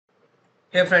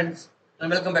Hey friends, and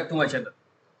welcome back to my channel.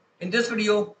 In this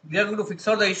video, we are going to fix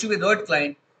out the issue with Riot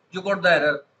Client. You got the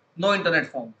error, no internet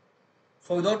found.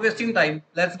 So without wasting time,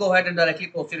 let's go ahead and directly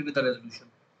proceed with the resolution.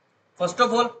 First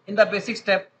of all, in the basic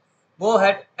step, go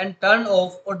ahead and turn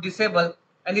off or disable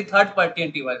any third-party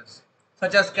antivirus,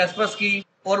 such as Kaspersky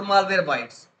or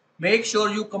Malwarebytes. Make sure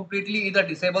you completely either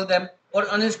disable them or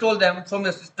uninstall them from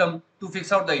your system to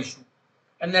fix out the issue.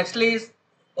 And nextly is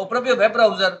open up your web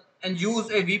browser and use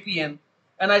a VPN.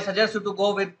 And I suggest you to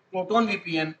go with Proton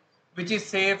VPN, which is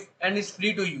safe and is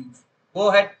free to use. Go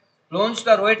ahead, launch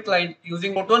the Riot client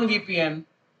using Proton VPN,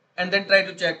 and then try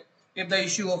to check if the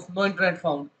issue of no internet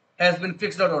found has been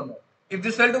fixed out or not. If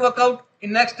this failed to work out,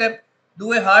 in next step,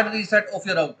 do a hard reset of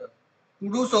your router. To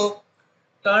do so,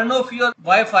 turn off your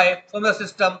Wi-Fi from your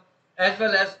system as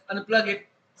well as unplug it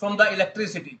from the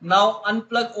electricity. Now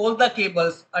unplug all the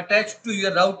cables attached to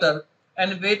your router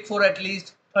and wait for at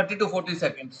least 30 to 40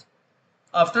 seconds.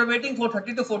 After waiting for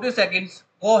 30 to 40 seconds,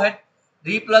 go ahead,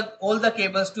 replug all the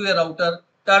cables to your router,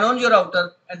 turn on your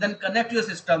router and then connect your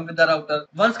system with the router.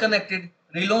 Once connected,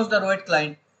 relaunch the Riot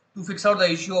client to fix out the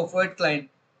issue of Riot client,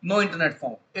 no internet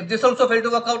found. If this also failed to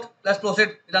work out, let's proceed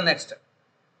with the next step.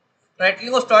 Right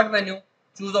click on start menu,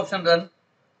 choose option run,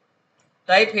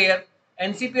 type here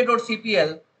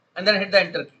ncpa.cpl and then hit the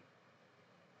enter key.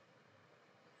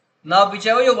 Now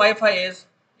whichever your Wi-Fi is,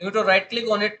 you need to right click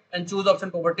on it and choose option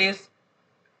properties.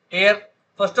 Here,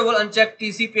 first of all uncheck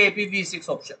TCP/IP v6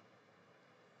 option.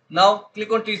 Now click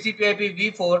on TCP/IP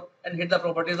v4 and hit the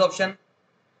properties option.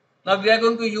 Now we are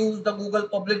going to use the Google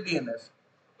public DNS.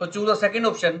 So choose the second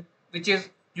option, which is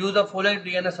use the following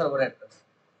DNS server address.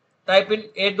 Type in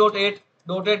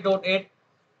 8.8.8.8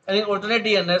 and in alternate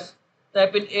DNS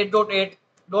type in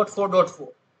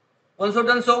 8.8.4.4. Once you've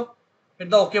done so, hit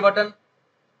the OK button.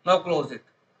 Now close it.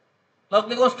 Now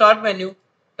click on start menu,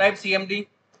 type CMD,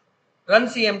 run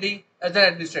CMD as an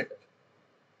administrator.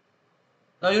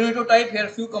 Now you need to type here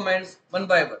few commands one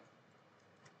by one.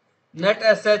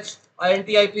 netsh int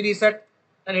IP reset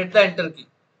and hit the enter key.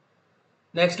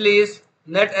 Nextly is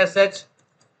netsh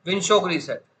winsock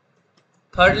reset.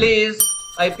 Thirdly is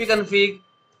ipconfig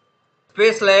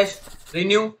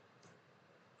 /renew.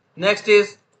 Next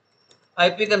is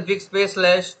ipconfig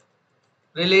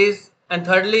 /release, and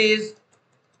thirdly is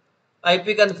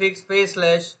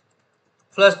ipconfig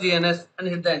 /flushdns and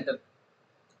hit the enter.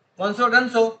 Once you're done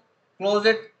so, close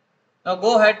it. Now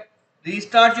go ahead,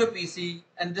 restart your PC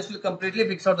and this will completely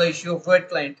fix out the issue of Riot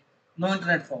client, no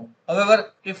internet found.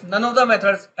 However, if none of the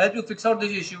methods help you fix out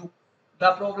this issue,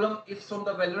 the problem is from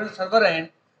the werent server end,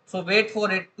 so wait for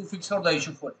it to fix out the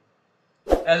issue for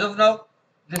you. As of now,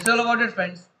 this is all about it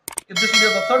friends. If this video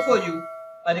works out for you,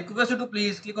 I request you to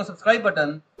please click on subscribe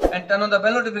button and turn on the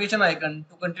bell notification icon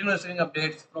to continue receiving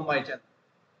updates from my channel.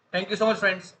 Thank you so much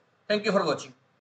friends. Thank you for watching.